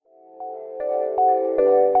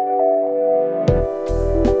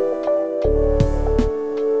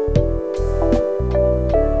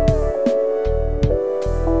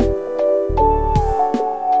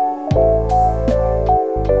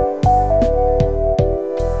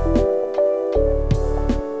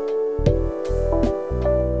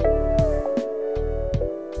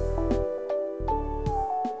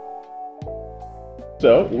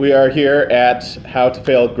we are here at How to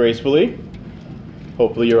Fail Gracefully.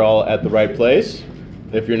 Hopefully you're all at the right place.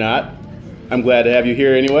 If you're not, I'm glad to have you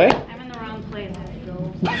here anyway. I'm in the wrong place.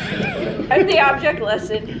 I'm the object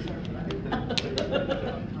lesson. All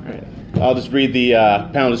right. I'll just read the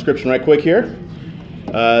panel description right quick here.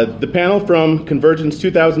 The panel from Convergence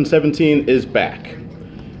 2017 is back.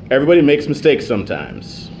 Everybody makes mistakes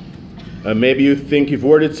sometimes. Maybe you think you've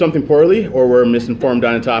worded something poorly or were misinformed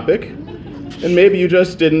on a topic. And maybe you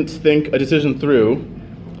just didn't think a decision through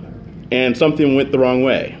and something went the wrong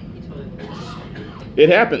way. It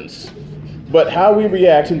happens. But how we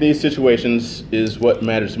react in these situations is what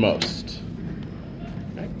matters most.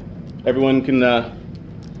 Everyone can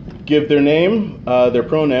give their name, their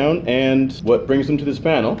pronoun, and what brings them to this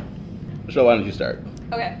panel. Michelle, why don't you start?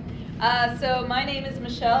 Okay. So my name is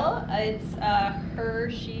Michelle. It's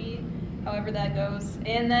her, she, however that goes.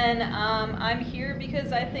 And then I'm here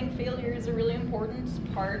because I think failure is a really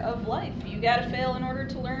important part of life. You gotta fail in order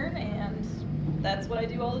to learn, and that's what I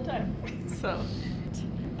do all the time. So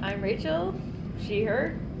I'm Rachel, she,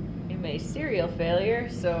 her. I'm a serial failure,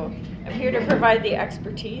 so I'm here to provide the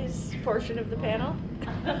expertise portion of the panel.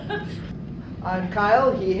 I'm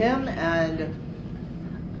Kyle, he, him, and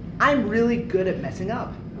I'm really good at messing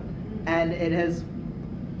up. And it has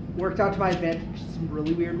worked out to my advantage in some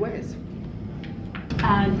really weird ways.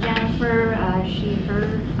 Jennifer, she,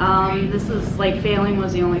 her. This is like failing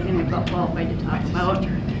was the only thing I felt qualified to talk about.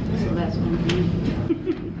 So that's what I'm doing.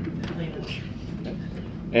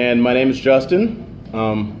 And my name is Justin.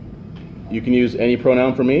 You can use any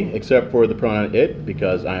pronoun for me except for the pronoun it,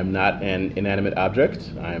 because I am not an inanimate object.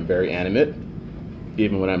 I am very animate.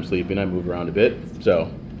 Even when I'm sleeping, I move around a bit. So,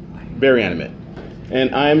 very animate.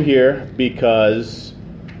 And I'm here because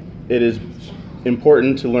it is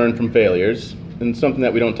important to learn from failures, and something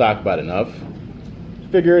that we don't talk about enough.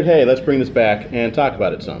 Figured, hey, let's bring this back and talk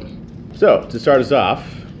about it some. So, to start us off,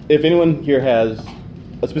 if anyone here has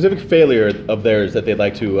a specific failure of theirs that they'd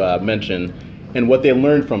like to mention, and what they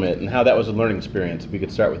learned from it, and how that was a learning experience, if we could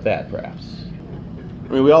start with that, perhaps. I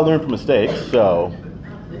mean, we all learn from mistakes, so...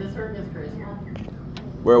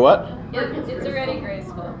 We're what? it's already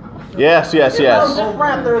graceful. Yes. Oh,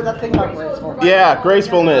 crap, there was that thing about graceful. Yeah,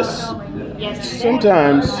 gracefulness. Yes.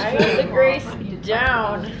 Sometimes. I hold the grace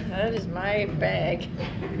down. That is my bag.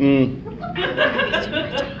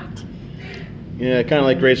 Yeah, kind of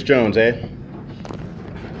like Grace Jones, eh?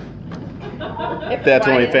 If That's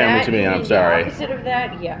by only family that to me, you I'm mean sorry. The opposite of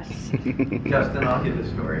that, yes. Justin, I'll give the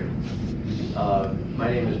story.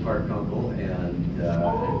 My name is Bart Kunkel, and I'm the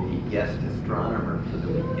guest astronomer for the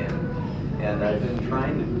weekend. And I've been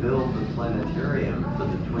trying to build the planetarium for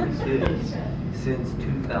the Twin Cities since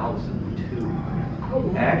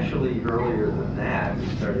 2002. Actually, earlier than that, we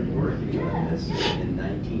started working on this in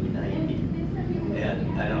 1990.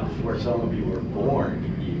 And I know before some of you were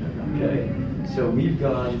born, even, okay? So we've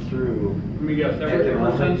gone through... Let me guess,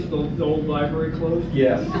 ever since the old library closed?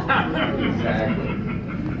 Yes, exactly.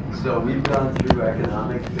 So we've gone through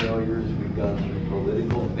economic failures, we've gone through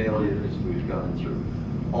political failures, we've gone through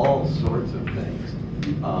all sorts of things.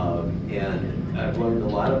 And I've learned a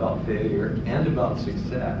lot about failure and about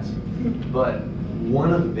success. But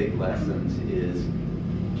one of the big lessons is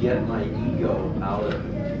get my ego out of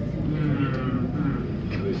it.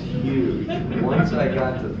 It was huge. Once I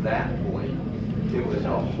got to that point, it was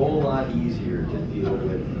a whole lot easier to deal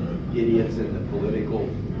with idiots in the political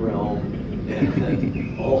realm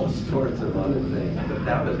and all sorts of other things. But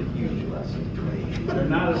that was a huge lesson for me. They're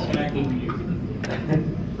not attacking you.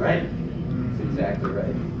 Right? That's exactly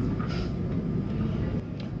right.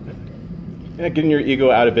 Yeah, getting your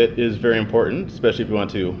ego out of it is very important, especially if you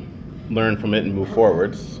want to learn from it and move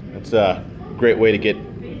forwards. It's a great way to get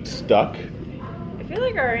stuck. I feel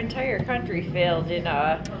like our entire country failed in,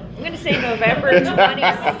 I'm going to say November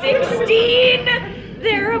 2016,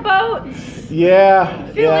 thereabouts. Yeah.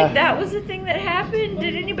 I feel like that was the thing that happened.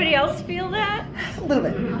 Did anybody else feel that? A little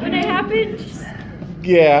bit. When it happened?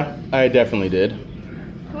 Yeah, I definitely did.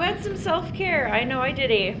 Who had some self-care? I know I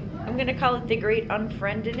did I'm going to call it the great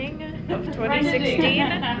unfriendening of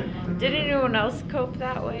 2016. Did anyone else cope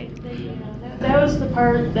that way? That was the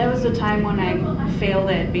time when I failed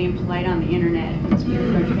at being polite on the internet. It's pretty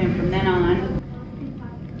much been from then on.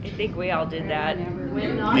 I think we all did that.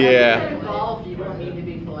 Yeah. Involved, you don't need to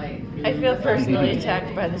be polite. I feel personally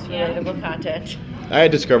attacked by this relatable content. I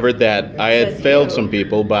had discovered that I had failed some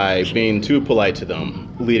people by being too polite to them,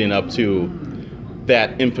 leading up to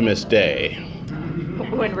that infamous day.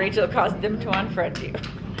 When Rachel caused them to unfriend you.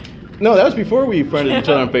 No, that was before we friended each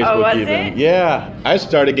other on Facebook. Was even. it? Yeah, I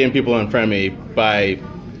started getting people to unfriend me by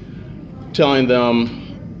telling them,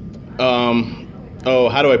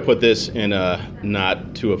 how do I put this in a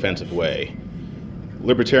not too offensive way?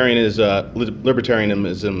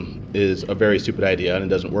 Libertarianism is a very stupid idea and it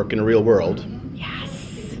doesn't work in the real world.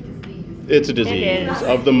 Yes. It's a disease is.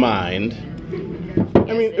 of the mind.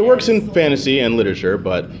 I mean, it works in fantasy and literature,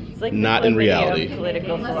 but It's like not the in litany reality. of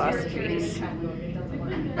political philosophies.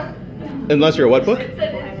 Unless you're a what book?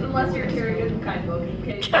 Unless you're Terry Goodkind book.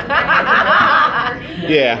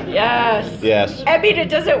 Yeah. Yes. Yes. I mean, it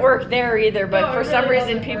doesn't work there either, but for some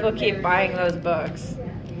reason people keep buying those books.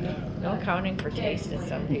 No accounting for taste in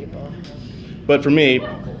some people. But for me,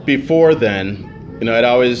 before then, I'd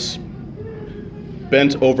always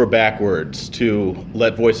bent over backwards to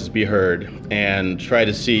let voices be heard and try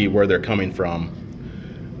to see where they're coming from,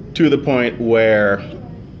 to the point where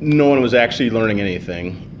no one was actually learning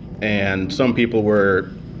anything, and some people were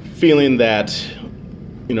feeling that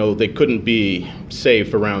they couldn't be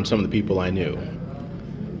safe around some of the people I knew.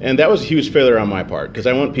 And that was a huge failure on my part, because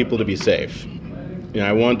I want people to be safe.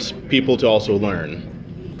 I want people to also learn.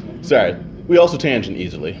 Sorry, we also tangent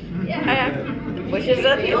easily. Which is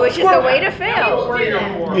a way to fail.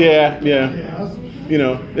 Yeah.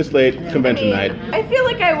 It's late, convention night. I feel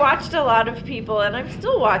like I watched a lot of people, and I'm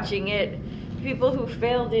still watching it, people who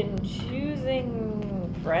failed in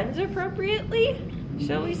choosing friends appropriately,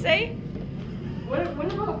 shall we say?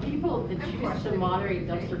 What about people that choose to moderate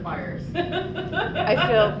dumpster fires?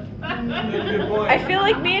 I feel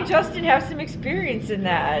like me and Justin have some experience in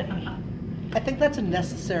that. I think that's a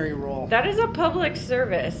necessary role. That is a public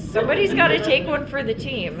service. Somebody's got to take one for the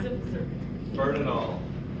team. Burn it all.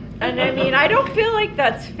 And I mean, I don't feel like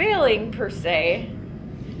that's failing per se.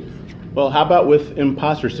 Well, how about with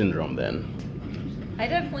imposter syndrome then? I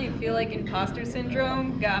definitely feel like imposter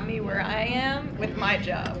syndrome got me where I am with my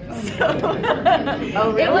job. So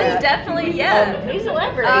it was definitely, Please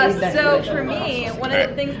elaborate. So for me, one of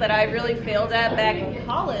the things that I really failed at back in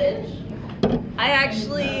college, I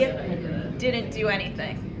actually didn't do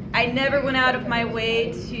anything. I never went out of my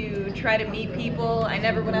way to try to meet people. I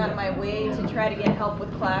never went out of my way to try to get help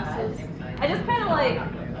with classes. I just kind of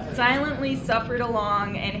silently suffered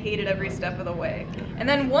along and hated every step of the way. And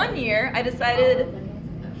then one year I decided,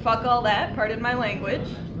 fuck all that, pardon my language,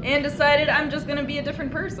 and decided I'm just gonna be a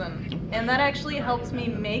different person. And that actually helped me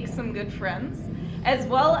make some good friends, as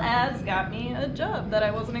well as got me a job that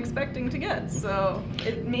I wasn't expecting to get. So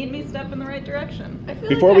it made me step in the right direction. I feel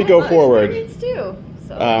Before like we I go have forward, experience too.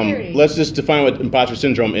 So let's just define what imposter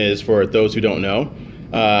syndrome is for those who don't know.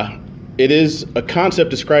 It is a concept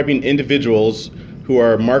describing individuals who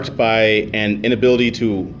are marked by an inability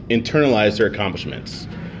to internalize their accomplishments.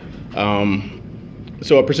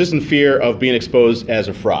 So a persistent fear of being exposed as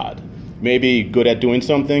a fraud. Maybe good at doing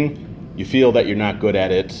something, you feel that you're not good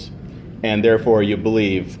at it, and therefore you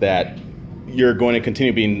believe that you're going to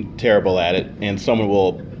continue being terrible at it, and someone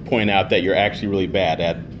will point out that you're actually really bad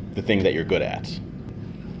at the thing that you're good at.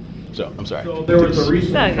 So, I'm sorry. So there was a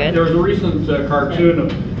recent cartoon of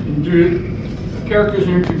characters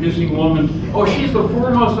introducing a woman. Oh, she's the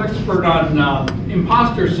foremost expert on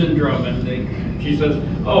imposter syndrome, and she says,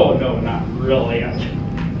 "Oh no, not really."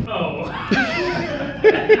 Oh.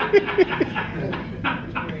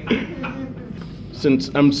 Since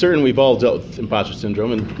I'm certain we've all dealt with imposter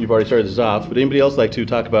syndrome, and you've already started this off, would anybody else like to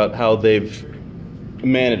talk about how they've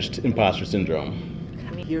managed imposter syndrome?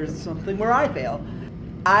 Here's something where I fail.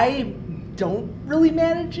 I don't really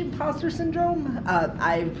manage imposter syndrome.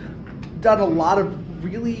 I've done a lot of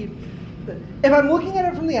really, if I'm looking at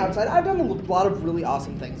it from the outside, I've done a lot of really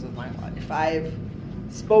awesome things with my life. I've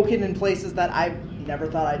spoken in places that I've never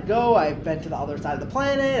thought I'd go. I've been to the other side of the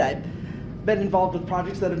planet. I've been involved with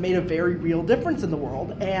projects that have made a very real difference in the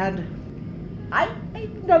world. And I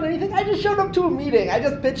haven't done anything. I just showed up to a meeting. I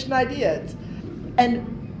just pitched an idea.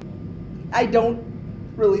 And I don't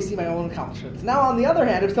really see my own accomplishments. Now, on the other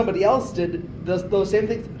hand, if somebody else did those same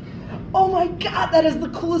things, oh my God, that is the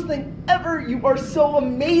coolest thing ever. You are so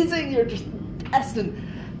amazing. You're just destined.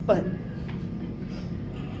 But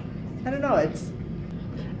I don't know.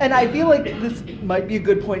 And I feel like this might be a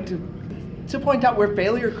good point to point out where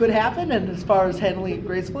failure could happen, and as far as handling it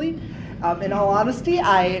gracefully. In all honesty,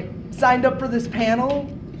 I signed up for this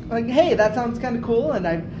panel. Like, hey, that sounds kind of cool, and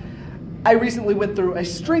I recently went through a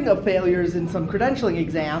string of failures in some credentialing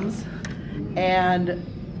exams, and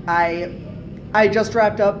I just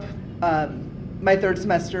wrapped up my third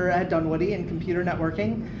semester at Dunwoody in computer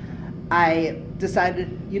networking. I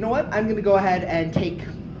decided, you know what, I'm going to go ahead and take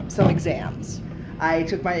some exams. I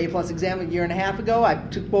took my A+ exam a year and a half ago. I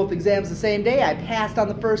took both exams the same day. I passed on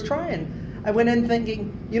the first try, and I went in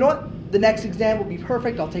thinking, you know what, the next exam will be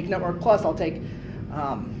perfect. I'll take Network Plus. I'll take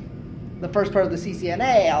the first part of the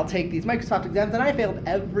CCNA, I'll take these Microsoft exams, and I failed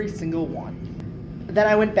every single one. Then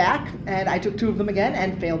I went back, and I took 2 of them again,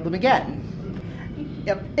 and failed them again.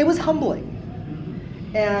 Yep, it was humbling.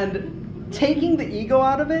 And taking the ego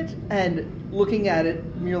out of it, and looking at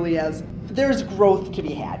it merely as, there's growth to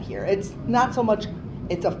be had here. It's not so much,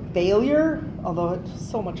 it's a failure, although it's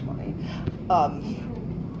so much money.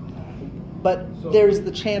 But So there's the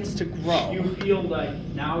chance to grow. You feel like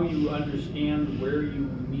now you understand where you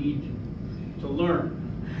need to learn,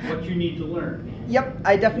 what you need to learn. Yep,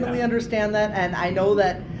 I definitely Yeah. understand that, and I know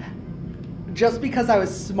that just because I was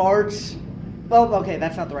smart, well, okay,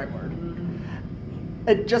 that's not the right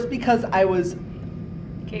word. Just because I was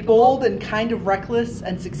Capable. bold and kind of reckless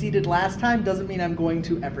and succeeded last time doesn't mean I'm going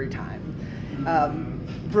to every time.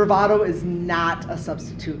 Bravado is not a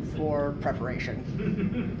substitute for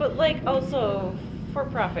preparation. But like also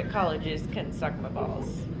for-profit colleges can suck my balls.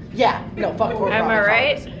 Yeah, no, fuck for Am I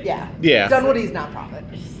right? Yeah. Yeah. Dunwoody's nonprofit.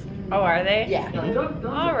 Oh, are they? Yeah.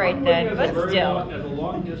 All right then, Has a but very still. long- has a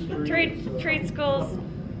long history. Trade schools.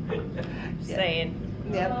 Saying.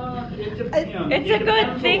 Yeah. It's a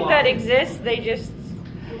good thing that exists. They just.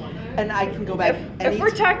 And I can go back If we're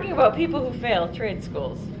talking about people who fail trade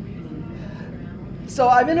schools. So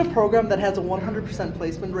I'm in a program that has a 100%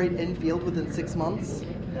 placement rate in field within 6 months.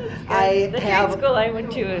 I The have, trade school I went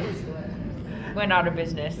to went out of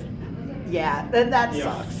business. yeah, and that Yeah.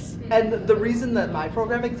 sucks. And the reason that my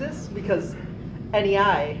program exists because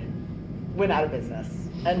NEI went out of business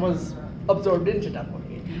and was absorbed into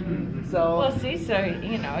Dunwoody. So Well, see, so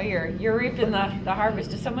you know you're reaping the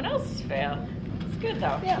harvest of someone else's fail. It's good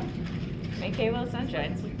though. yeah, Make hay while the sun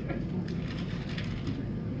shines.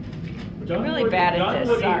 Dunwoody- really bad at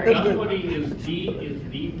this, sorry. Dunwoody is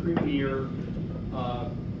the premier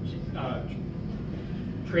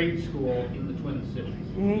trade school in the Twin Cities.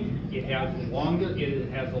 Mhm. It has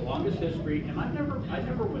the longest history, and I never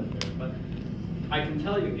went there, but I can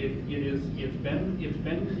tell you it's been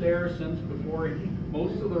there since before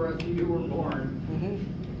most of the rest of you were born,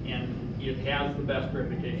 and it has the best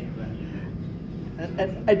reputation of any.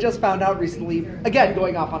 and I just found out recently, again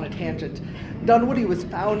going off on a tangent, Dunwoody was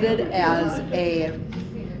founded as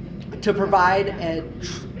to provide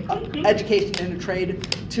education in a trade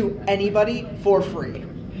to anybody for free.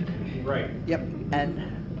 Right. Yep, and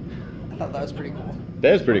I thought that was pretty cool.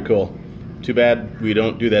 That is pretty cool. Too bad we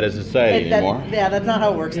don't do that as a society anymore. Yeah, that's not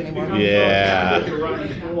how it works anymore. It's become so Yeah. expensive to run a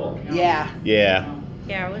school. Yeah. Yeah.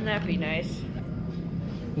 Yeah, wouldn't that be nice?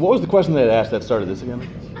 What was the question that I asked that started this again?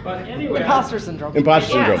 But anyway, Imposter syndrome.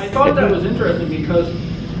 Imposter Yes. syndrome. I thought that was interesting because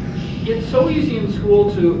it's so easy in school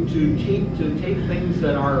to take things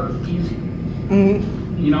that are easy, Mhm.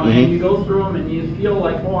 you know, Mhm. and you go through them and you feel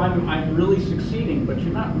like, oh, I'm really succeeding, but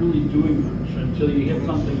you're not really doing much until you hit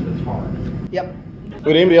something that's hard. Yep.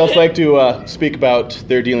 Would anybody else like to speak about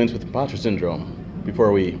their dealings with imposter syndrome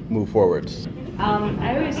before we move forwards?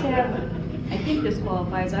 I always have, I think this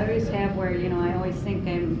qualifies, I always have where, I always think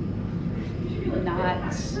I'm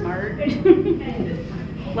not smart.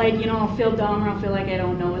 Like, I'll feel dumb or I'll feel like I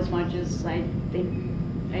don't know as much as I think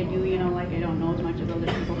I do, like I don't know as much as other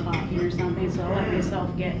people talking or something, so I let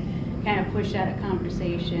myself get kind of pushed out of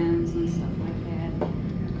conversations and stuff like that,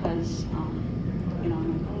 because, I'm like,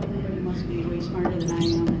 oh, everybody must be way smarter than I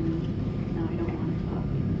am, and no, I don't want to talk.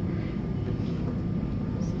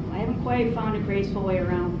 So I haven't quite found a graceful way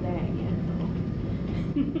around that yet.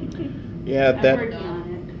 Yeah, I'm that working on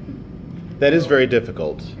it. that is very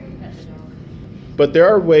difficult. But there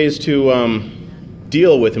are ways to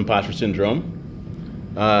deal with imposter syndrome.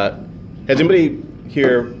 Has anybody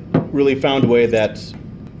here really found a way that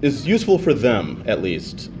is useful for them, at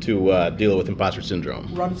least, to deal with imposter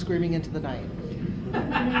syndrome? Run screaming into the night.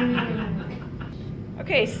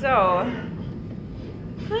 Okay, so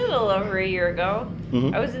a little over a year ago,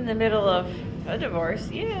 Mhm. I was in the middle of a divorce.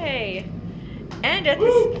 Yay! And at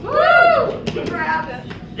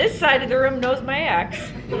this side of the room knows my ex.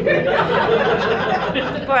 But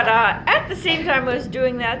at the same time I was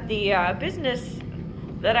doing that, the business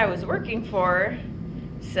that I was working for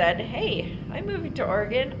said, "Hey, I'm moving to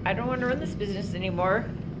Oregon. I don't want to run this business anymore.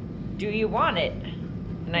 Do you want it?"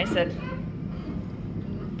 And I said,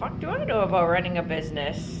 "Fuck do I know about running a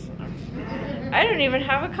business? I don't even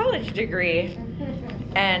have a college degree."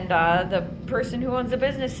 And the person who owns the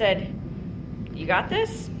business said, "You got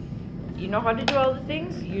this? You know how to do all the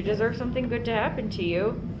things? You deserve something good to happen to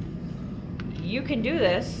you. You can do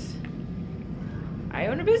this. I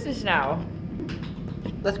own a business now."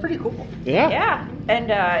 That's pretty cool. Yeah,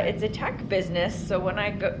 and it's a tech business, so when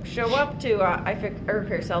I show up to, I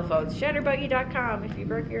repair cell phones, shatterbuggy.com if you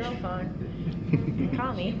broke your own phone,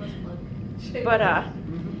 call me. But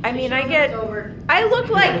I mean, I look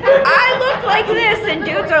like this, and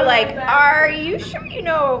dudes are like, "Are you sure you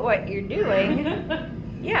know what you're doing?"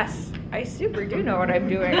 Yes, I super do know what I'm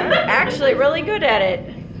doing. I'm actually really good at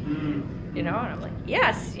it. You know, and I'm like,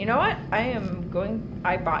 yes. You know what?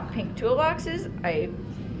 I bought pink toolboxes. I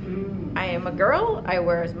am a girl. I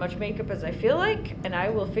wear as much makeup as I feel like, and I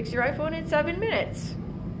will fix your iPhone in 7 minutes.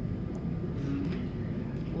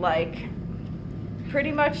 Like,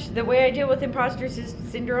 pretty much the way I deal with imposter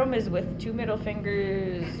syndrome is with 2 middle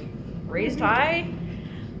fingers raised high.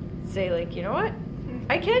 Say, like, you know what?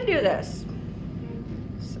 I can do this.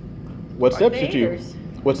 What steps did you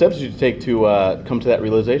take to come to that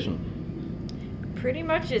realization? Pretty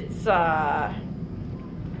much it's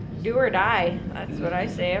do or die. That's what I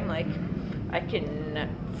say. I'm like, I can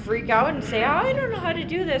freak out and say, oh, I don't know how to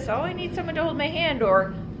do this. Oh, I need someone to hold my hand,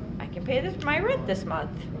 or I can pay my rent this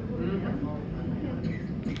month.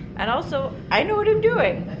 And also, I know what I'm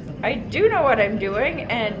doing. I do know what I'm doing,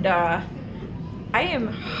 and I am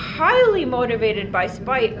highly motivated by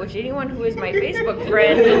spite, which anyone who is my Facebook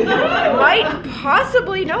friend might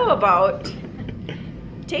possibly know about.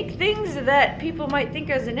 Take things that people might think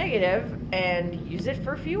as a negative and use it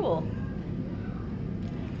for fuel.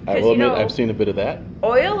 I will admit, I've seen a bit of that.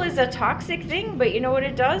 Oil is a toxic thing, but you know what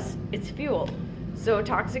it does? It's fuel. So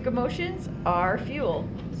toxic emotions are fuel.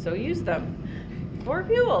 So use them for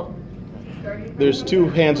fuel. There's 2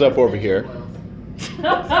 hands up over here.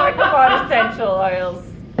 Let's talk about essential oils.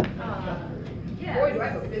 Boy, do I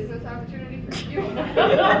have a business opportunity for you.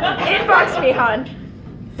 Inbox me, hon.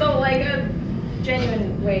 So, like, a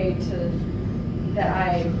genuine way that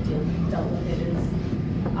I dealt with it is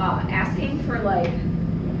asking for, like,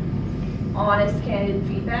 honest, candid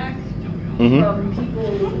feedback from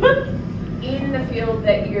people in the field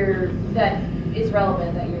that is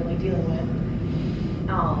relevant, that you're, like, dealing with,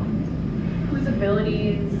 whose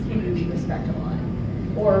abilities you respect a lot,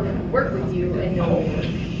 or work with you and you'll,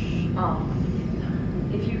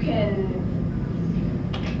 if you can,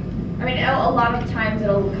 I mean, a lot of times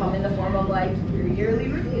it'll come in the form of, like, your yearly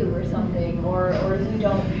review or something, or if you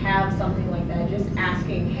don't have something like that, just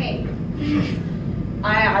asking, hey,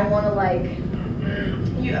 I want to, like,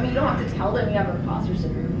 you don't have to tell them you have imposter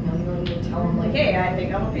syndrome, you don't need to tell them, like, hey, I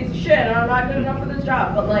think I'm a piece of shit and I'm not good enough for this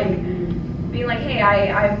job, but, like, being like, hey,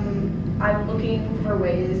 I'm looking for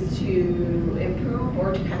ways to improve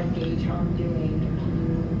or to kind of gauge how I'm doing.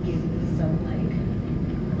 Can you give me some, like,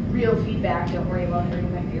 real feedback? Don't worry about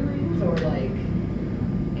hurting my feelings or, like,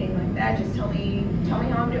 anything like that. Just tell me how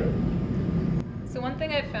I'm doing. So one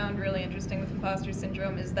thing I've found really interesting with imposter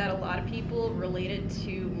syndrome is that a lot of people relate it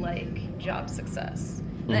to, like, job success.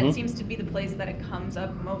 And that seems to be the place that it comes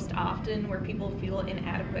up most often, where people feel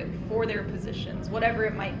inadequate for their positions, whatever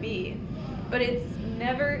it might be. But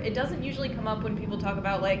it doesn't usually come up when people talk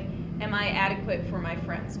about, like, am I adequate for my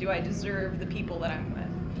friends? Do I deserve the people that I'm with?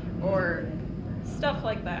 Or stuff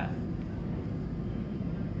like that.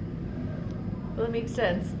 Well, it makes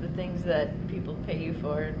sense. The things that people pay you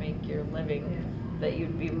for and make your living, that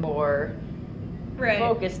you'd be more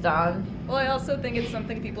focused on. Well, I also think it's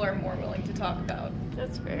something people are more willing to talk about.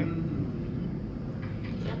 That's fair.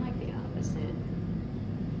 I'm like the opposite.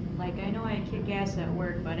 Like, I know I kick ass at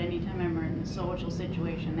work, but anytime I'm in a social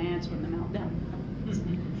situation, that's when the meltdown comes.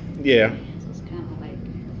 Yeah. So it's kind of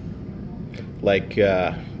Like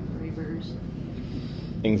reverse.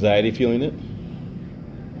 Anxiety feeling it?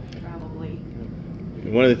 Probably.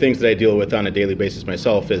 One of the things that I deal with on a daily basis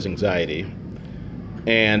myself is anxiety.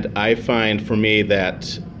 And I find for me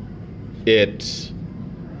that it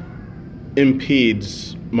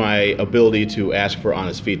impedes my ability to ask for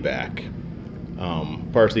honest feedback.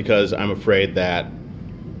 Partially because I'm afraid that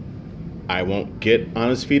I won't get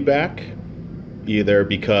honest feedback, either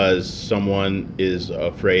because someone is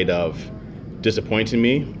afraid of disappointing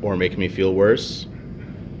me or making me feel worse,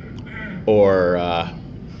 or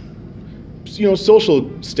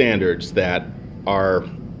social standards that are,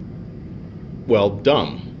 well,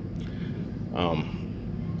 dumb.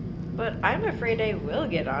 But I'm afraid I will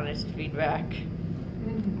get honest feedback.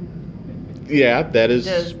 Yeah, that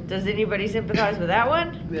is... Does anybody sympathize with that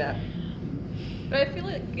one? Yeah. But I feel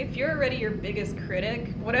like if you're already your biggest critic,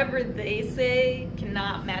 whatever they say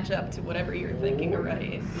cannot match up to whatever you're thinking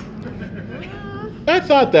already. I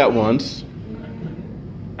thought that once.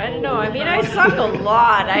 I don't know. I mean, I suck a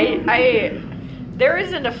lot. There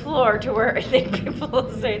isn't a floor to where I think people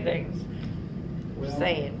will say things. Just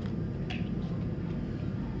saying.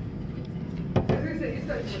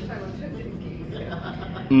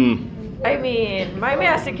 I mean, my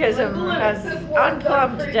masochism has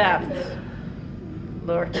unplumbed depth.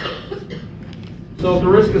 Lord. So at the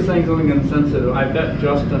risk of saying something insensitive, I bet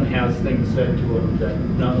Justin has things said to him that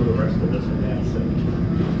none of the rest of us have had said to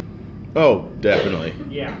him. Oh, definitely.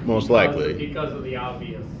 Yeah. Most likely. Because of the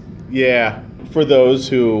obvious. Yeah, for those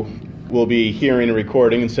who will be hearing a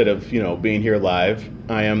recording instead of, being here live,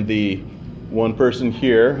 I am the one person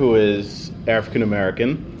here who is African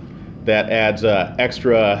American. That adds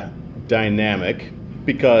extra dynamic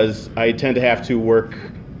because I tend to have to work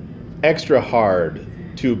extra hard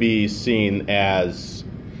to be seen as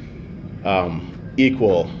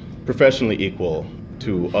professionally equal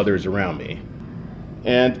to others around me.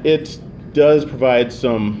 And it does provide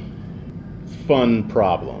some fun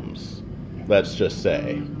problems, let's just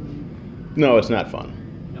say. No, it's not fun.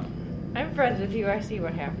 I'm friends with you. I see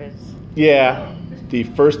what happens. Yeah, the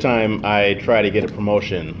first time I tried to get a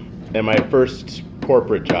promotion at my first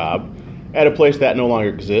corporate job at a place that no longer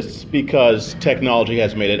exists because technology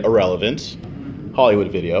has made it irrelevant,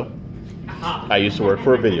 Hollywood Video. I used to work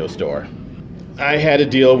for a video store. I had to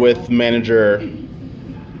deal with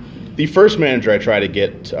the first manager I tried to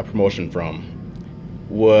get a promotion from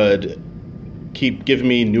would keep giving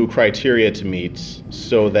me new criteria to meet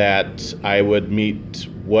so that I would meet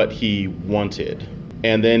what he wanted.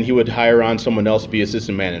 And then he would hire on someone else to be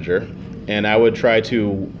assistant manager, and I would try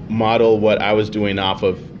to model what I was doing off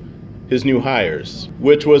of his new hires,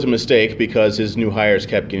 which was a mistake because his new hires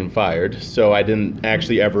kept getting fired, so I didn't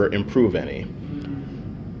actually ever improve any.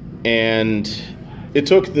 And it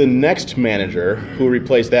took the next manager who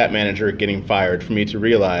replaced that manager getting fired for me to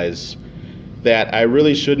realize that I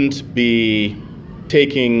really shouldn't be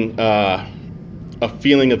taking a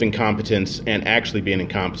feeling of incompetence and actually being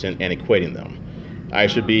incompetent and equating them. I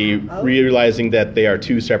should be realizing that they are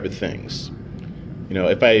two separate things.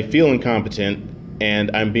 If I feel incompetent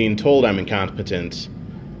and I'm being told I'm incompetent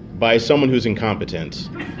by someone who's incompetent,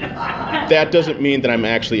 that doesn't mean that I'm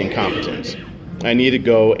actually incompetent. I need to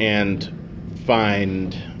go and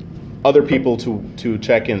find other people to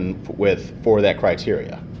check in with for that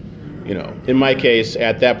criteria. In my case,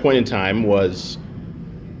 at that point in time was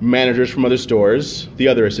managers from other stores, the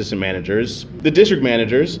other assistant managers, the district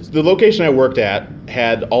managers. The location I worked at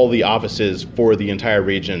had all the offices for the entire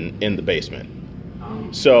region in the basement.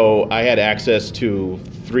 So I had access to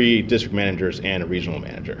 3 district managers and a regional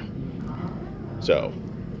manager. So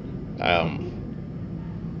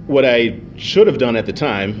what I should have done at the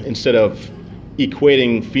time, instead of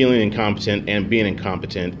equating feeling incompetent and being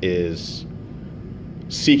incompetent, is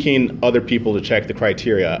seeking other people to check the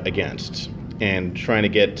criteria against and trying to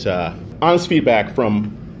get honest feedback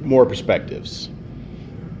from more perspectives.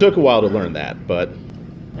 Took a while to learn that, but...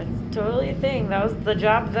 That's totally a thing. That was the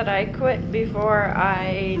job that I quit before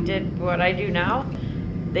I did what I do now.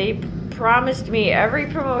 They promised me every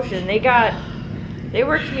promotion. They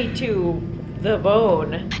worked me to the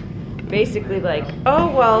bone. Basically like,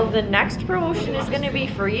 oh, well, the next promotion is going to be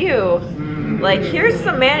for you. Like, here's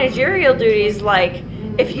some managerial duties. Like,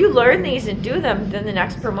 if you learn these and do them, then the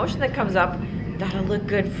next promotion that comes up, that'll look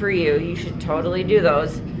good for you. You should totally do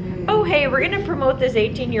those. Oh, hey, we're going to promote this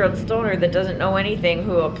 18-year-old stoner that doesn't know anything,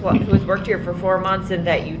 who's worked here for 4 months and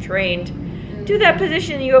that you trained. Do that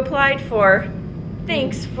position you applied for.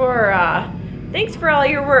 Thanks for all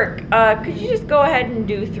your work. Could you just go ahead and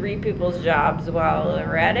do 3 people's jobs while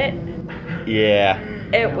we're at it? Yeah.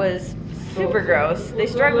 It was super gross. They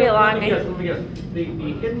strung me along. Let me guess. The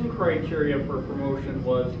hidden criteria for promotion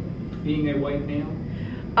was being a white male?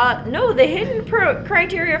 No, the hidden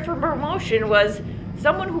criteria for promotion was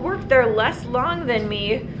someone who worked there less long than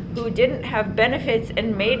me, who didn't have benefits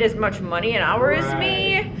and made as much money an hour as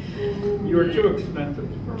me. You were too expensive.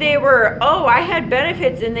 I had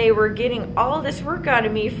benefits and they were getting all this work out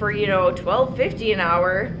of me for, $12.50 an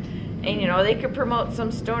hour. And, they could promote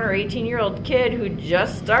some stoner 18-year-old kid who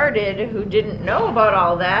just started, who didn't know about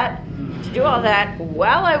all that, to do all that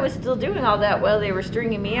while I was still doing all that, while they were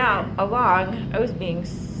stringing me along. I was being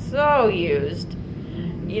so used.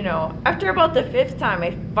 After about the 5th time,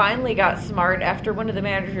 I finally got smart after one of the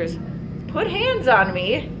managers put hands on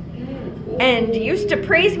me and used to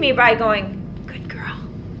praise me by going, "Good girl."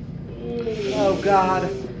 Oh, God.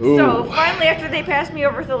 Ooh. So finally, after they passed me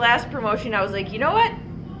over to the last promotion, I was like, you know what?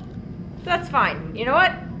 That's fine. You know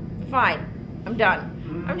what? Fine. I'm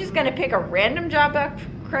done. I'm just going to pick a random job off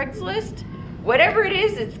Craigslist. Whatever it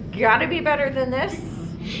is, it's got to be better than this.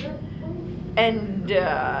 And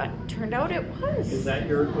turned out it was. Was that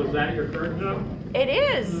your current job? It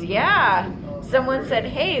is, yeah. Someone said,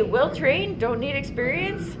 hey, will train, don't need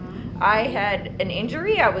experience. I had an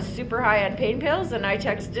injury. I was super high on pain pills, and I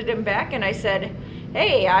texted him back and I said,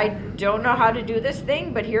 hey, I don't know how to do this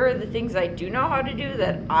thing, but here are the things I do know how to do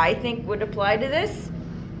that I think would apply to this.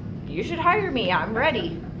 you should hire me. I'm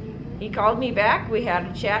ready. He called me back. We had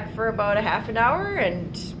a chat for about a half an hour,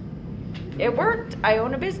 and it worked. I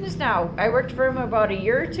own a business now. I worked for him about a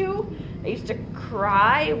year or two. I used to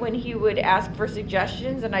cry when he would ask for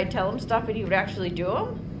suggestions, and I'd tell him stuff, and he would actually do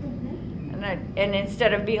them. And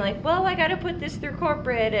instead of being like, well, I got to put this through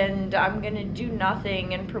corporate, and I'm going to do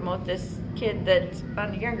nothing and promote this kid that's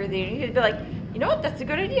on younger than you, he'd be like, you know what, that's a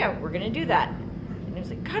good idea. We're going to do that. And I was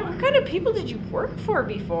like, God, what kind of people did you work for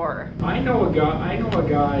before? I know a guy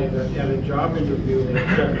that had a job interview and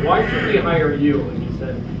they said, why should we hire you? And he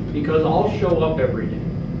said, because I'll show up every day.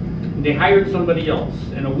 And they hired somebody else.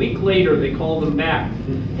 And a week later, they called him back.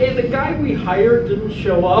 Hey, the guy we hired didn't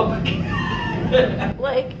show up.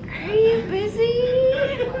 Like, are you busy?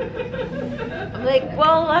 I'm like,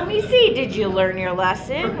 well, let me see. Did you learn your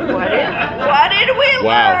lesson? What did we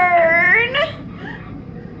learn?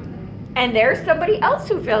 And there's somebody else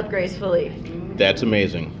who failed gracefully. That's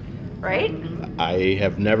amazing. Right? I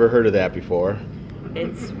have never heard of that before.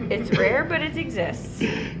 It's rare, but it exists.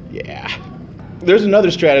 Yeah. There's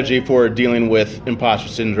another strategy for dealing with imposter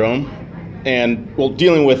syndrome and, well,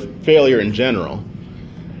 dealing with failure in general,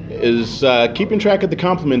 is keeping track of the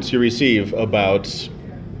compliments you receive about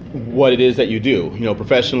what it is that you do,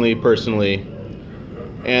 professionally, personally,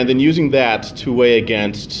 and then using that to weigh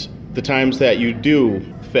against the times that you do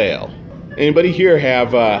fail. Anybody here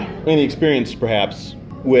have any experience, perhaps,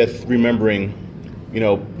 with remembering,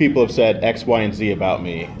 people have said X, Y, and Z about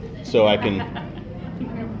me, so I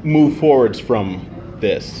can move forwards from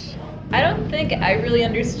this? I don't think I really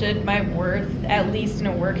understood my worth, at least in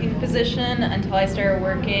a working position, until I started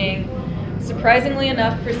working, surprisingly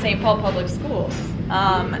enough, for St. Paul Public Schools.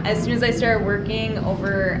 As soon as I started working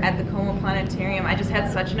over at the Como Planetarium, I just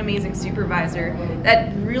had such an amazing supervisor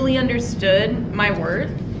that really understood my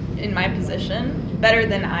worth in my position better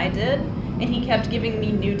than I did. And he kept giving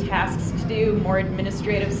me new tasks to do, more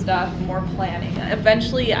administrative stuff, more planning.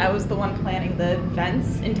 Eventually, I was the one planning the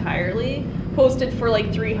events entirely, hosted for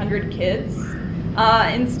like 300 kids,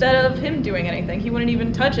 instead of him doing anything. He wouldn't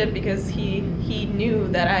even touch it because he knew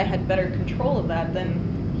that I had better control of that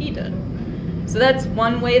than he did. So that's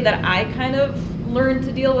one way that I kind of learned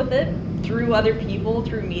to deal with it, through other people,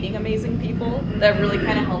 through meeting amazing people. That really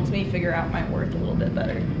kind of helped me figure out my worth a little bit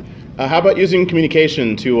better. How about using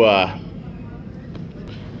communication to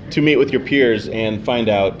meet with your peers and find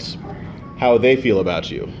out how they feel about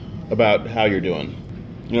you, about how you're doing?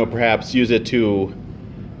 Perhaps use it to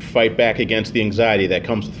fight back against the anxiety that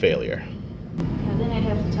comes with failure. Yeah, then I'd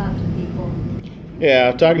have to talk to people.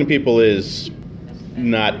 Yeah, talking to people is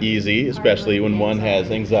not easy, especially when one has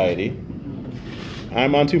anxiety.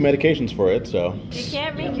 I'm on 2 medications for it, so. You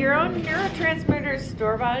can't make your own neurotransmitters.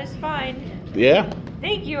 Store-bought is fine. Yeah.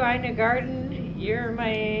 Thank you, Ina Garden. You're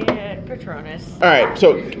my Patronus. All right,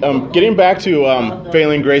 so getting back to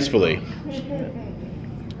failing gracefully.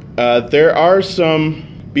 There are some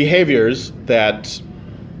behaviors that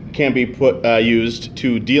can be used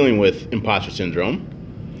to dealing with imposter syndrome.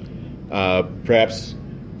 Perhaps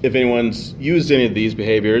if anyone's used any of these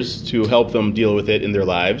behaviors to help them deal with it in their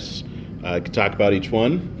lives, I could talk about each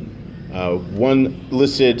one. One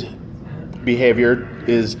listed behavior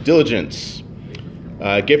is diligence.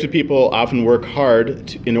 Gifted people often work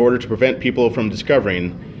hard in order to prevent people from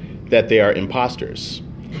discovering that they are imposters.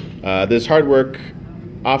 This hard work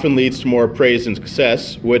often leads to more praise and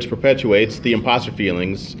success, which perpetuates the imposter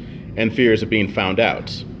feelings and fears of being found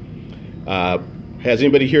out. Has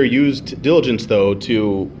anybody here used diligence, though,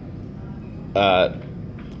 to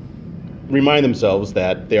remind themselves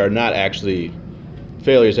that they are not actually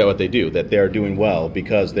failures at what they do, that they are doing well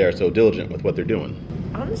because they are so diligent with what they're doing?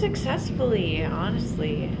 Unsuccessfully,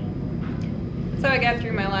 honestly. That's how I got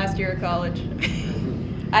through my last year of college.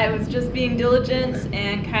 I was just being diligent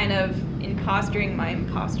and kind of imposturing my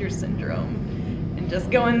imposter syndrome and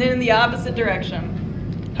just going in the opposite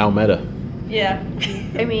direction. How meta. Yeah.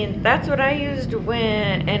 I mean, that's what I used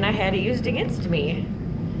and I had it used against me.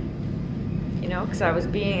 Because I was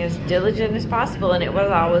being as diligent as possible, and it was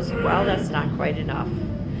always, well, that's not quite enough.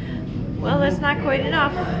 Well, that's not quite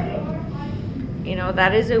enough.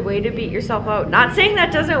 That is a way to beat yourself out. Not saying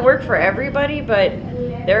that doesn't work for everybody, but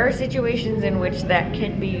there are situations in which that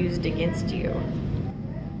can be used against you.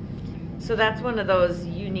 So that's one of those,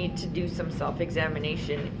 you need to do some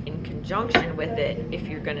self-examination in conjunction with it if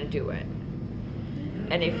you're going to do it.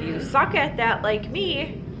 And if you suck at that like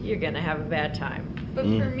me, you're going to have a bad time. But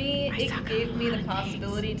for me, it gave me the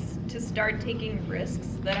possibility to start taking risks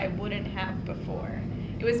that I wouldn't have before.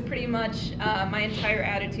 It was pretty much, my entire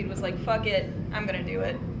attitude was like, fuck it, I'm gonna do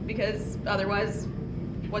it. Because otherwise,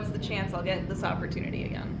 what's the chance I'll get this opportunity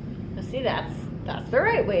again? See, that's the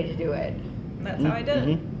right way to do it. That's how I did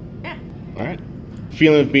it. Yeah. All right.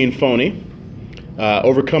 Feeling of being phony,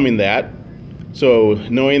 overcoming that. So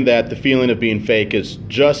knowing that the feeling of being fake is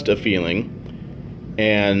just a feeling,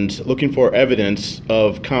 and looking for evidence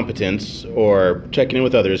of competence or checking in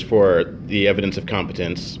with others for the evidence of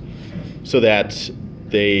competence so that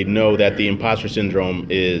they know that the imposter syndrome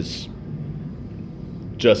is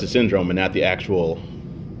just a syndrome and not the actual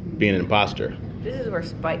being an imposter. This is where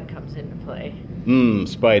spite comes into play.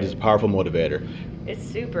 Spite is a powerful motivator. It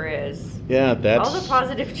super is. Yeah, that's... All the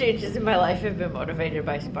positive changes in my life have been motivated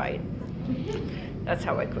by spite. That's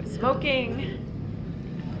how I quit smoking.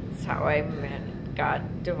 That's how I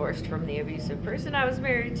got divorced from the abusive person I was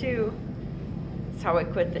married to. That's how I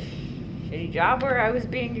quit the shitty job where I was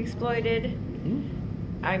being exploited.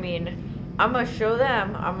 I mean, I'm going to show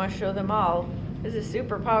them all. It's a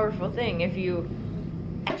super powerful thing if you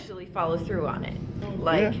actually follow through on it.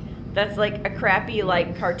 Like, that's like a crappy,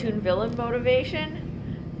 like, cartoon villain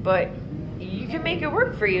motivation, but you can make it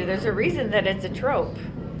work for you. There's a reason that it's a trope.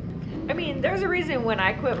 I mean, there's a reason when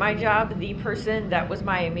I quit my job, the person that was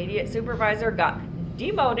my immediate supervisor got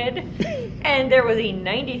demoted, and there was a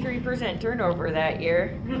 93% turnover that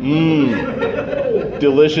year.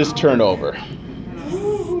 Delicious turnover.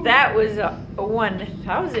 That was a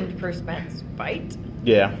 1,000% spite.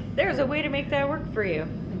 Yeah. There's a way to make that work for you.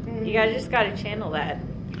 You just gotta channel that.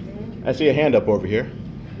 I see a hand up over here.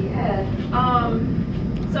 Yeah.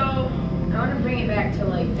 So I want to bring it back to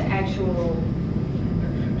like the actual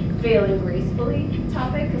failing gracefully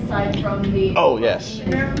topic, aside from the. Oh yes.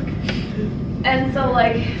 And so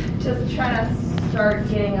like just trying to start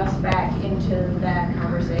getting us back into that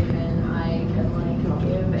conversation, I could like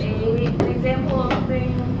give an example of a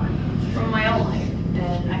thing from my own life,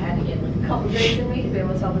 and I had to get like a couple days in me to be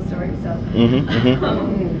able to tell the story. So.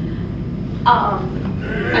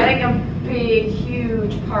 I think a big,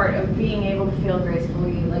 huge part of being able to fail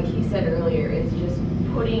gracefully, like he said earlier, is just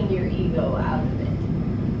putting your ego out of it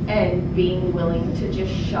and being willing to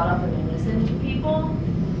just shut up and listen to people.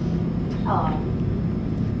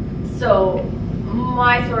 So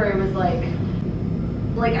my story was like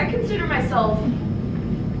I consider myself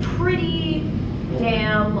pretty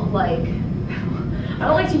damn like, I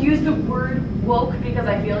don't like to use the word woke because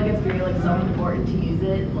I feel like it's very like self-important to use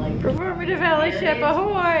it. Like Performative allyship,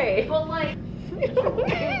 ahoy! But like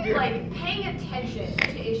paying attention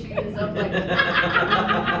to issues of like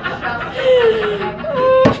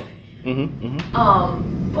justice.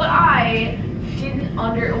 But I didn't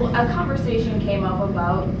a conversation came up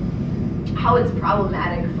about how it's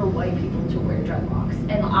problematic for white people to wear dreadlocks,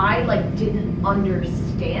 and I like didn't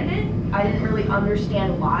understand it. I didn't really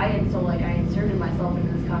understand why, and so like I inserted myself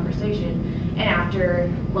into this conversation, and after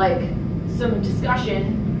like some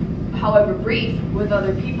discussion, however brief, with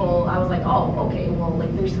other people, I was like, oh, okay, well,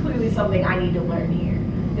 like there's clearly something I need to learn here.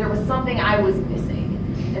 There was something I was missing,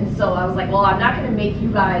 and so I was like, well, I'm not going to make you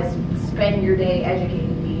guys spend your day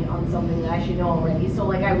educating me on something that I should know already. So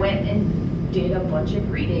like I went and did a bunch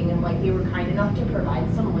of reading, and like they were kind enough to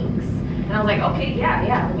provide some links, and I was like, okay,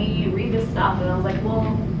 yeah, let me read this stuff, and I was like,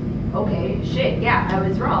 well, okay, shit, yeah, I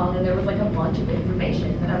was wrong, and there was like a bunch of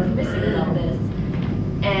information that I was missing about this,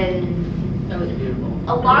 and That was beautiful.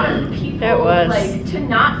 a lot of people like to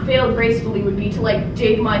not fail gracefully would be to like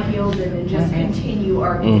dig my heels in and just continue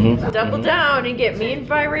arguing. about it. Double down and get mean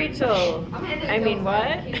by Rachel. I mean,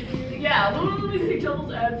 what? Yeah,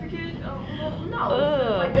 devil's advocate.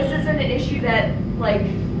 No, like this isn't an issue that like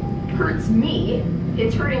hurts me.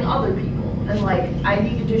 It's hurting other people, and like I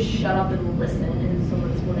need to just shut up and listen. And so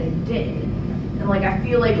that's what I did. And like I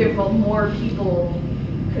feel like if more people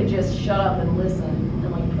could just shut up and listen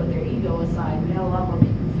and like put their ego aside, we'd have a lot more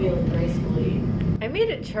people feeling gracefully. I made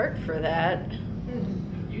a chart for that.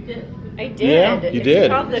 You did. I did. Yeah, you it's did.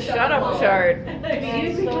 called the shut up chart.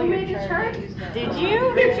 Excuse me, you made a chart? Did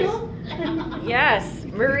you? Yes,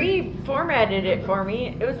 Marie formatted it for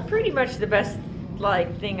me. It was pretty much the best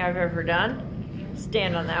like thing I've ever done.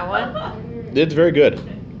 Stand on that one. It's very good.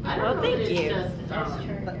 I don't Well, know thank if it's you.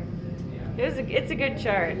 just, It's a good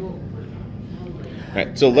chart. All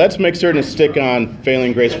right, so let's make certain to stick on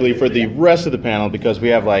failing gracefully for the rest of the panel because we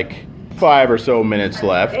have like 5 or so minutes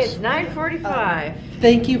left. It's 9:45.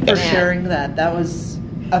 Thank you for Yes. sharing that. That was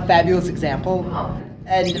a fabulous example.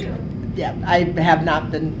 And yeah, I have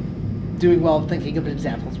not been doing well thinking of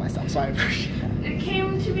examples myself, so I appreciate that. It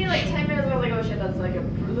came to me like 10 minutes ago. I was like, oh shit,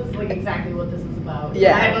 this is like exactly what this is about.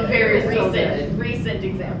 Yeah. I have a very So recent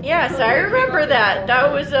example. Yes, I remember that.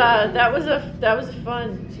 That was a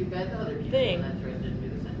fun too bad the other people thing. on that thread didn't do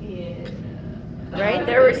the same. right.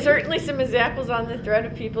 There were certainly some examples on the thread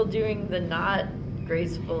of people doing the not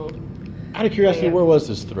graceful Out of curiosity, Yeah. where was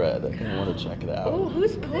this thread? I kind of want to check it out. Oh,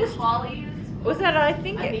 whose post Holly's. was that? I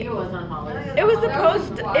think I think it, it was on Holly's. it was a That was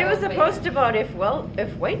post. a It was a while post about if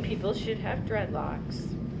white people should have dreadlocks.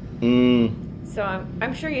 So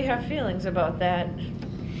I'm sure you have feelings about that.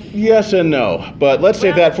 Yes and no, but let's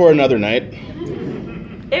save that for another night.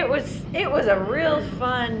 It was a real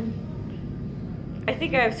fun. I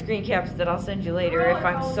think I have screen caps that I'll send you later if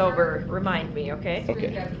I'm sober. Remind me, okay?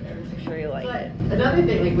 Okay. I'm sure you like But it. another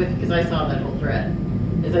thing, like with, because I saw that whole thread,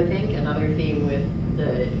 is I think another theme with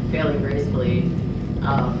the failing gracefully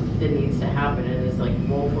that needs to happen and is like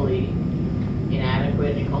woefully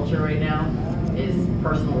inadequate in culture right now is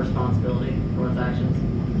personal responsibility for one's actions.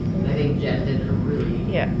 And I think Jen did a really,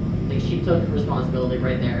 Yeah. like she took responsibility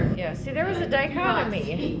right there. Yeah. See, there was a I do not dichotomy.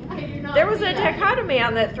 see- I do not There was see a that. dichotomy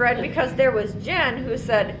on that thread because there was Jen who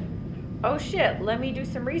said, "Oh shit, let me do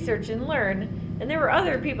some research and learn," and there were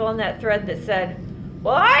other people on that thread that said,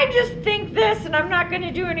 "Well, I just think this, and I'm not going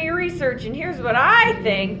to do any research, and here's what I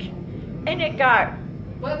think," and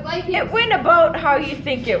it went about how you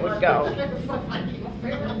think it would go.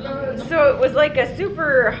 So it was like a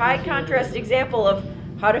super high contrast example of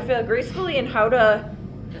how to fail gracefully and how to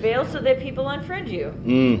fail so that people unfriend you.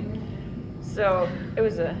 So it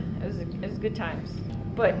was good times.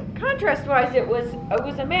 But contrast wise, it was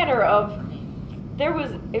a matter of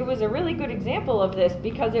it was a really good example of this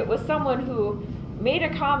because it was someone who made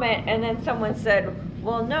a comment and then someone said,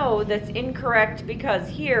 "Well, no, that's incorrect because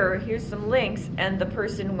here's some links," and the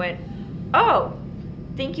person went, "Oh,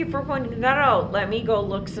 thank you for pointing that out. Let me go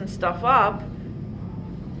look some stuff up.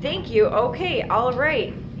 Thank you. Okay, all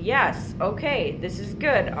right. Yes, okay, this is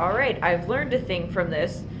good. All right, I've learned a thing from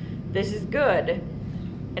this. This is good."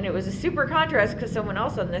 And it was a super contrast because someone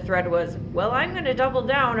else on the thread was, "Well, I'm going to double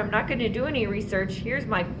down. I'm not going to do any research. Here's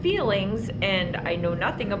my feelings, and I know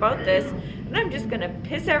nothing about this, and I'm just going to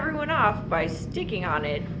piss everyone off by sticking on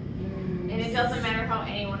it." And it doesn't matter how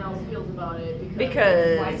anyone else feels about it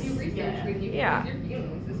Because- why do research with you? Yeah. Your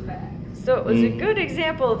feelings is facts. So it was a good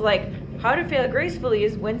example of like how to fail gracefully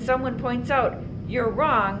is when someone points out you're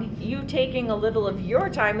wrong, you taking a little of your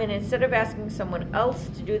time and instead of asking someone else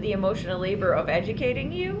to do the emotional labor of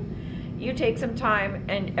educating you, you take some time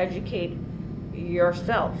and educate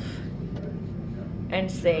yourself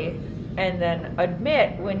and say, and then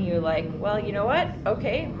admit when you're like, "Well, you know what?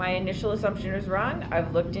 Okay, my initial assumption was wrong.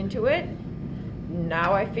 I've looked into it.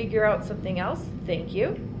 Now I figure out something else. Thank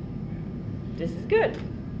you. This is good.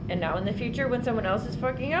 And now in the future, when someone else is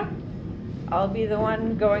fucking up, I'll be the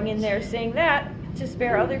one going in there saying that to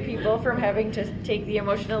spare other people from having to take the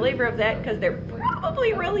emotional labor of that because they're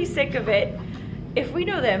probably really sick of it if we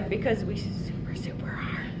know them because we super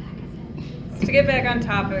are." To get back on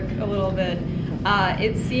topic a little bit,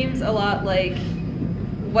 it seems a lot like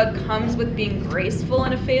what comes with being graceful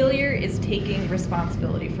in a failure is taking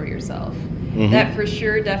responsibility for yourself. That for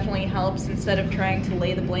sure definitely helps instead of trying to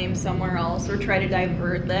lay the blame somewhere else or try to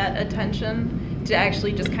divert that attention to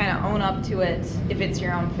actually just kind of own up to it if it's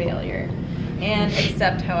your own failure and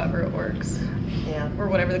accept however it works Yeah. or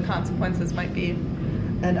whatever the consequences might be.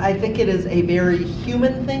 And I think it is a very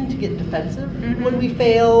human thing to get defensive Mhm. when we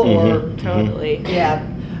fail or Totally. yeah.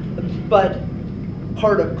 But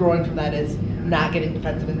part of growing from that is not getting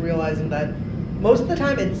defensive and realizing that most of the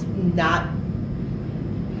time it's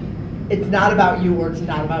not about you or it's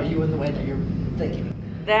not about you in the way that you're thinking.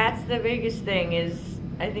 That's the biggest thing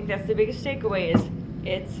I think that's the biggest takeaway is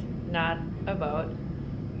it's not about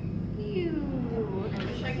you. I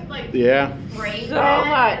wish I could like Yeah. frame So that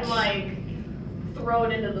much. and like throw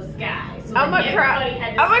it into the sky. So I'm that everybody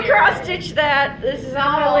had to a stare cross at it. stitch that. This is It's on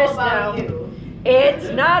not my all list about now. you.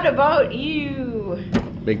 It's not about you.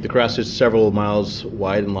 Make the cross stitch several miles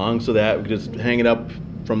wide and long so that we could just hang it up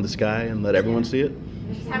from the sky and let everyone see it.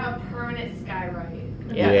 Just have a permanent skywrite.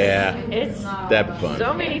 Yes. Yeah. It's That'd be fun.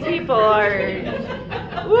 so many people are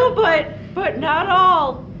well, but not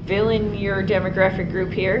all fill in your demographic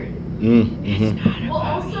group here. Well,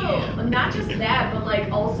 also, not just that, but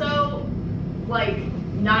like also, like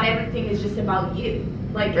not everything is just about you.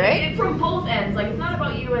 Like Right. from both ends. Like it's not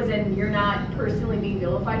about you as in you're not personally being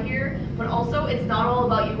vilified here, but also it's not all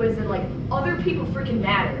about you as in like other people freaking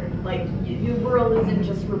matter. Like your world isn't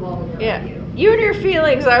just revolving around Yeah. you. You and your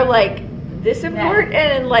feelings are like this important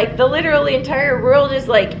and like the literally entire world is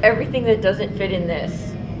like everything that doesn't fit in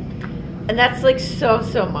this. And that's like so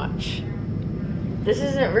much. This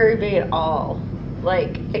isn't very big at all.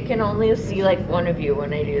 Like I can only see like one of you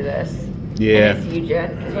when I do this. Yeah. And it's you,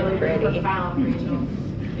 Jen. It's really pretty. Profound, Rachel.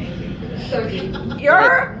 Thank you. So deep.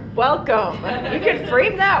 You're welcome. You can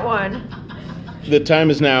frame that one. The time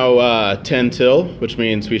is now 10 till, which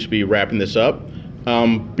means we should be wrapping this up.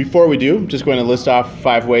 Before we do, I'm just going to list off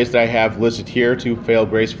 5 ways that I have listed here to fail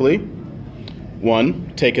gracefully.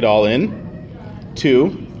 1, take it all in.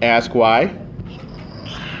 2, ask why.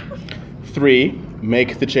 3,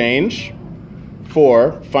 make the change.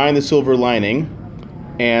 4, find the silver lining.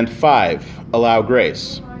 And 5, allow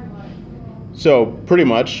grace. So pretty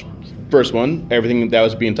much, first one, everything that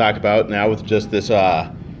was being talked about now with just this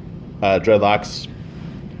dreadlocks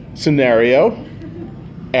scenario.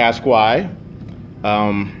 Ask why.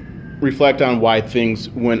 Reflect on why things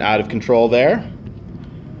went out of control there.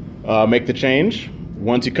 Make the change.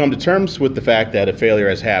 Once you come to terms with the fact that a failure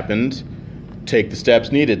has happened, take the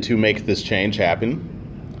steps needed to make this change happen.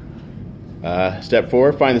 Step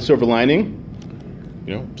 4, find the silver lining.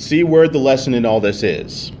 See where the lesson in all this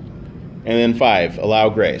is. And then 5, allow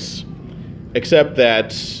grace. Accept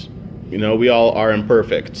that, we all are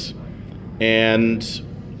imperfect. And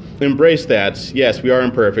embrace that, yes, we are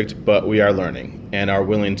imperfect, but we are learning and are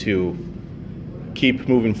willing to keep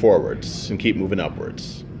moving forwards and keep moving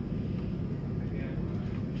upwards.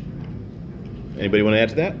 Anybody want to add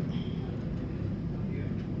to that?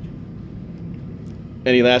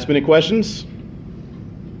 Any last minute questions?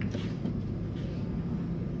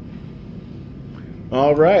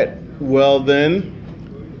 All right. Well then,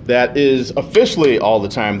 that is officially all the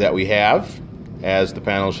time that we have, as the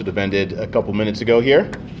panel should have ended a couple minutes ago here.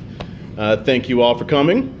 Thank you all for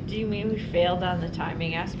coming. Do you mean we failed on the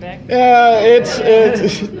timing aspect? It's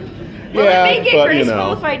Will yeah, it make it but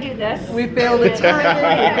graceful if I do this? We failed at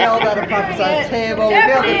timing, we failed at a proper-sized table, we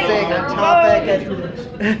failed at staying on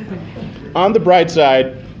topic. On the bright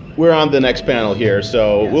side, we're on the next panel here,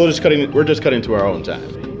 so we're just cutting to our own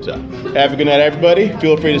time. So, have a good night, everybody.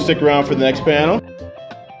 Feel free to stick around for the next panel.